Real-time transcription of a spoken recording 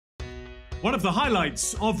One of the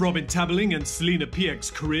highlights of Robin Tabeling and Selina Piek's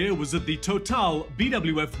career was at the TOTAL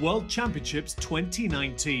BWF World Championships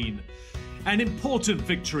 2019. An important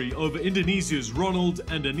victory over Indonesia's Ronald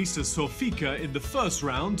and Anissa Sofika in the first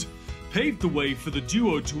round paved the way for the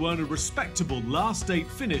duo to earn a respectable last 8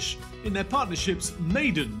 finish in their partnership's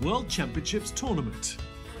maiden World Championships tournament.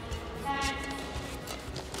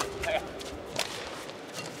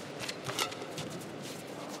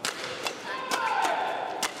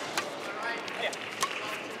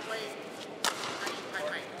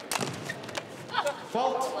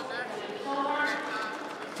 Fault.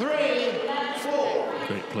 3-4.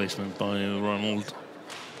 Great placement by Ronald.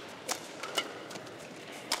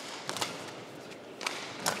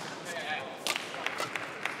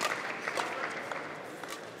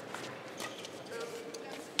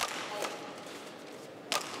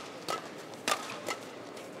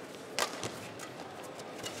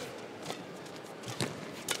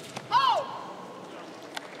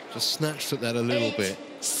 Just snatched at that a little bit,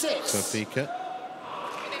 Sofika.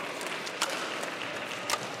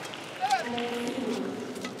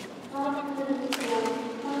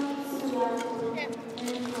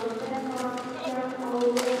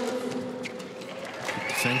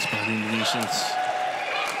 Defense by the Indonesians.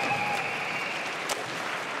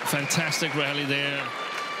 Fantastic rally there.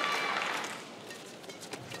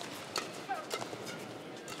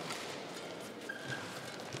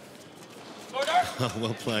 Oh,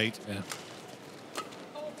 well played. Yeah. You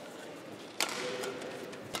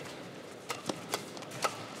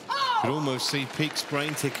could almost see Piek's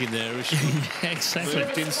brain ticking there as she Yeah, exactly.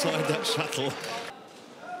 moved inside that shuttle.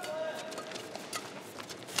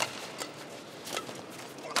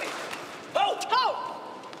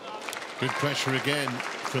 Good pressure again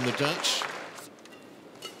from the Dutch.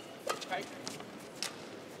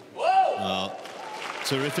 Oh,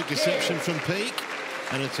 terrific deception from Piek,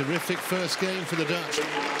 and a terrific first game for the Dutch.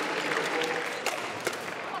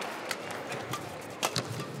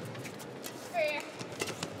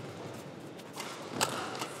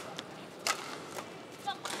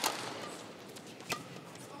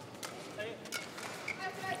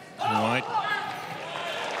 All right.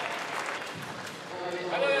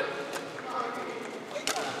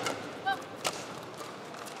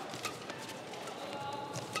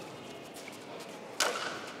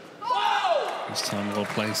 This time well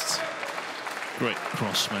placed. Great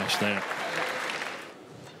cross smash there.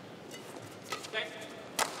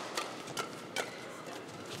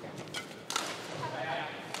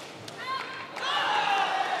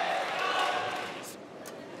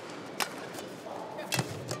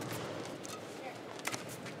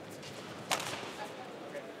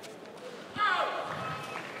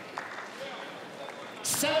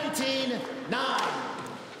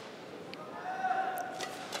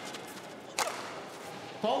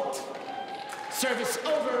 Fault. Service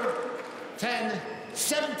over.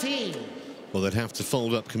 10-17. Well, they'd have to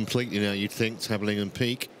fold up completely now, you'd think, Tabeling and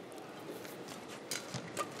Piek.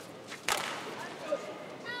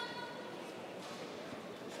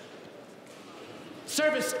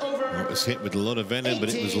 Service over. That was hit with a lot of venom,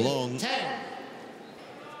 but it was long. 10.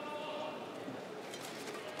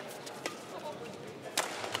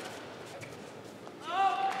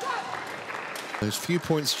 Those few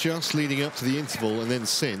points just leading up to the interval, and then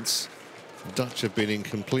since, the Dutch have been in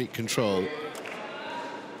complete control.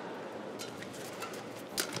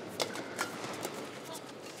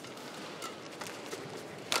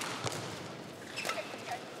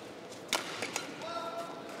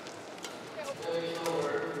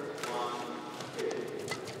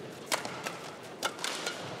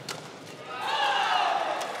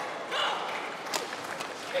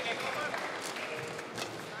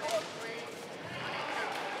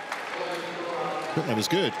 That was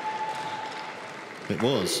good. It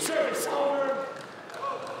was. Service over.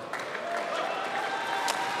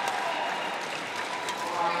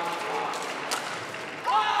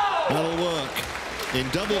 That'll work in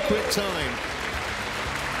double quick time.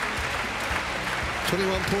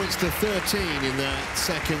 21 points to 13 in that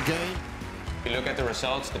second game. If you look at the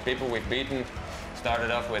results, the people we've beaten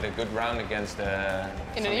started off with a good round against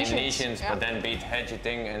Indonesians, yeah. but then beat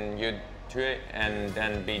Hedgeting and Yud Tue, and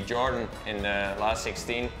then beat Jordan in the last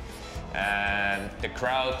 16. The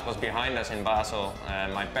crowd was behind us in Basel.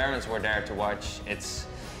 My parents were there to watch.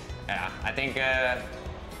 I think a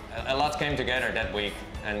lot came together that week,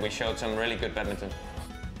 and we showed some really good badminton.